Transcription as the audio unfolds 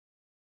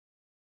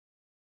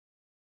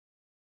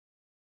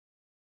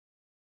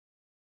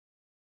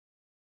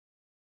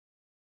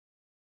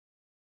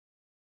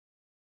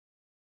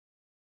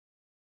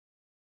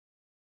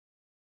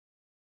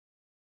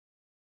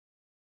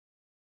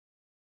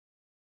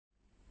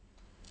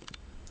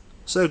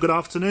So, good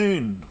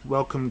afternoon.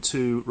 Welcome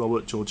to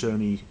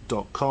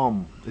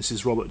robertgiorgione.com. This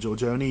is Robert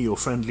Giorgione, your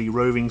friendly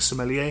roving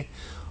sommelier.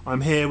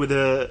 I'm here with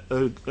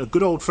a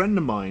good old friend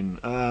of mine.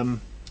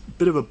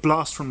 Bit of a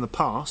blast from the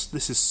past.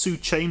 This is Sue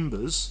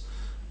Chambers.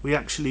 We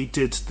actually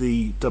did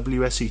the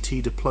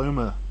WSET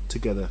diploma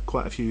together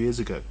quite a few years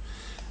ago.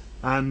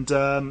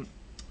 And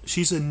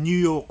she's a New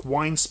York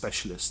wine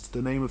specialist.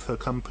 The name of her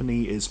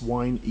company is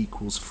Wine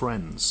Equals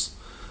Friends.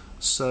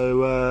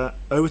 So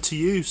over to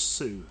you,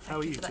 Sue. How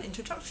are you? Thank you for that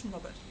introduction,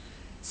 Robert.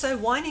 So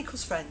Wine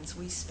Equals Friends,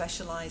 we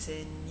specialise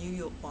in New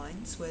York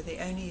wines. We're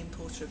the only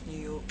importer of New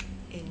York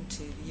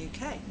into the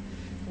UK.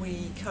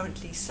 We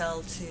currently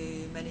sell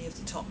to many of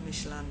the top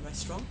Michelin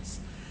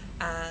restaurants,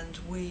 and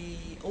we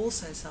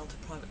also sell to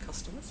private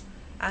customers,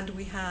 and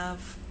we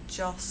have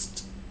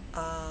just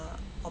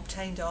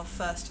obtained our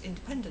first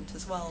independent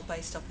as well,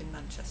 based up in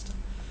Manchester.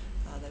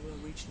 They were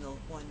Regional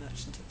Wine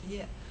Merchant of the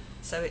Year.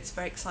 So it's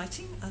very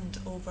exciting and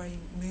all very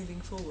moving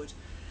forward.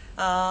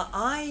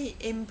 I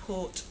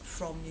import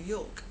from New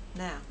York.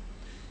 Now,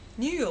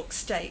 New York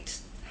State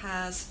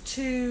has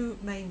two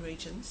main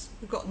regions.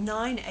 We've got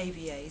 9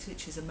 AVAs,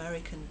 which is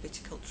American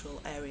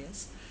viticultural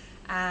areas,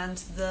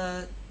 and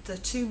the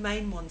two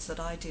main ones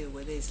that I deal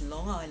with is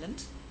Long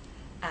Island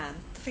and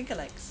the Finger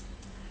Lakes.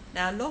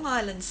 Now, Long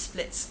Island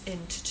splits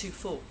into two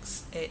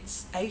forks.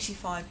 It's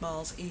 85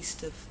 miles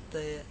east of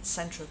the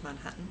centre of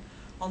Manhattan,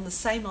 on the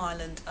same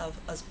island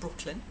as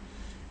Brooklyn,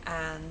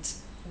 and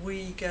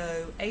we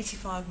go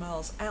 85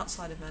 miles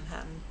outside of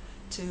Manhattan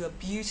to a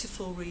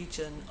beautiful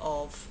region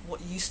of what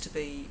used to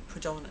be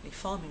predominantly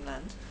farming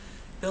land,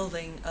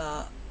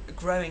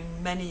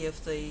 growing many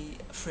of the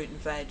fruit and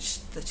veg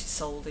that is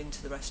sold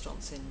into the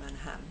restaurants in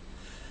Manhattan.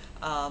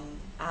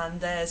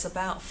 And there's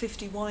about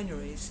 50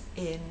 wineries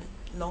in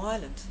Long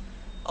Island,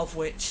 of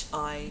which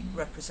I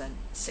represent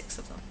 6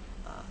 of them,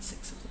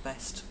 6 of the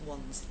best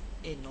ones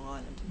in Long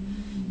Island.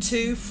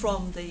 2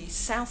 from the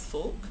South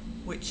Fork,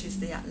 which is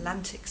the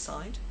Atlantic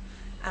side,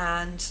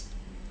 and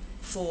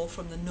 4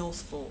 from the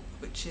North Fork,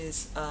 which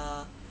is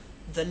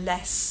the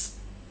less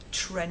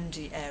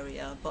trendy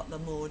area, but the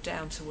more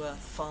down-to-earth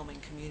farming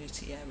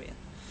community area.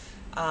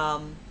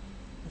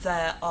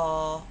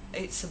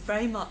 It's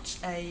very much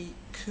a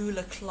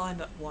cooler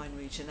climate wine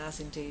region, as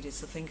indeed is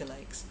the Finger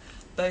Lakes.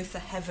 Both are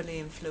heavily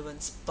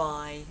influenced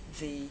by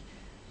the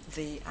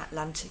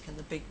Atlantic and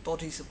the big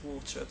bodies of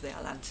water of the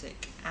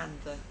Atlantic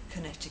and the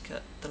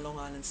Connecticut, the Long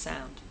Island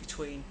Sound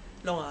between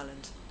Long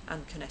Island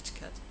and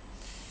Connecticut.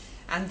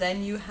 And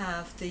then you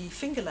have the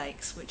Finger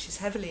Lakes, which is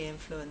heavily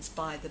influenced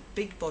by the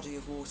big body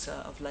of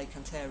water of Lake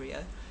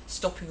Ontario,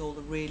 stopping all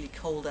the really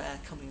cold air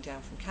coming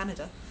down from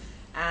Canada,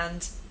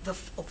 and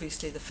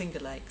obviously the Finger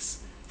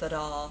Lakes, that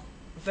are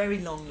very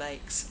long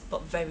lakes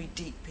but very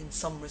deep in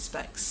some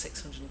respects,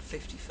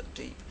 650 foot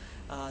deep.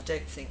 I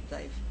don't think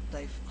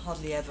they've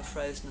hardly ever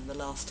frozen, and the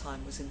last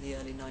time was in the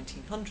early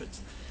 1900s.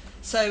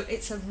 So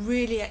it's a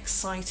really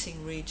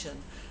exciting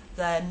region.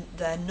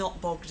 They're not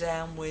bogged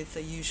down with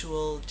the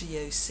usual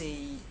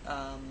DOC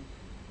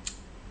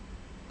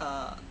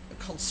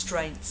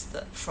constraints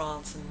that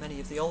France and many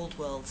of the old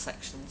world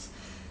sections.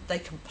 They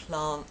can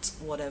plant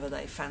whatever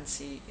they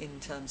fancy in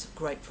terms of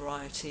grape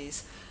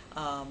varieties,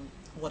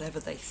 whatever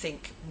they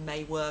think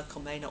may work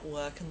or may not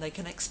work, and they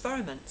can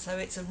experiment. So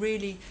it's a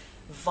really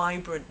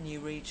vibrant new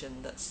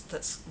region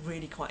that's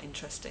really quite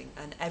interesting,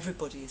 and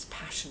everybody is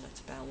passionate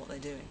about what they're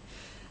doing,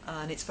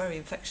 and it's very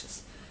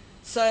infectious.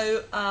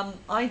 So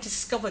I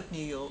discovered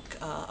New York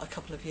a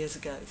couple of years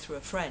ago through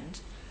a friend,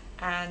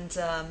 and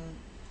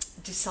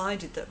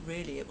decided that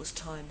really it was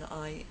time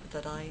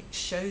that I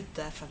showed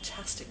their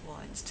fantastic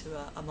wines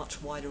to a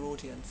much wider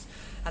audience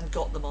and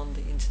got them on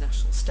the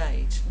international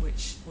stage,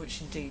 which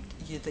indeed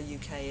the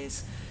UK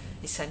is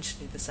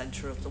essentially the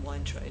centre of the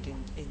wine trade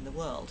in the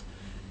world.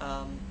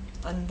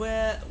 And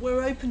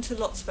we're open to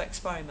lots of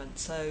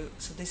experiments, so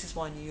this is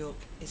why New York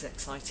is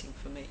exciting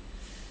for me,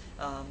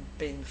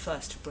 being the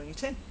first to bring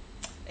it in.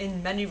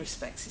 In many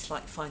respects, it's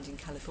like finding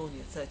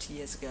California 30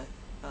 years ago.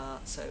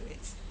 So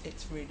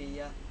it's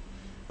really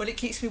it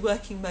keeps me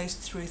working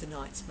most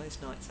nights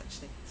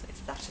actually. So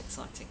it's that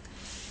exciting.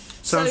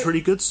 Sounds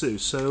really good, Sue.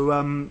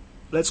 So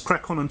let's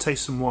crack on and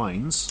taste some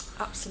wines.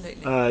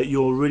 Absolutely.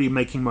 You're really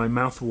making my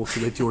mouth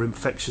water with your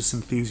infectious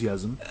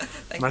enthusiasm.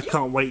 Thank you. I you.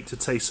 can't wait to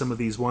taste some of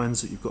these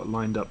wines that you've got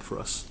lined up for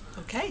us.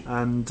 Okay.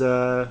 And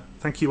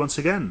thank you once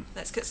again.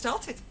 Let's get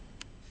started.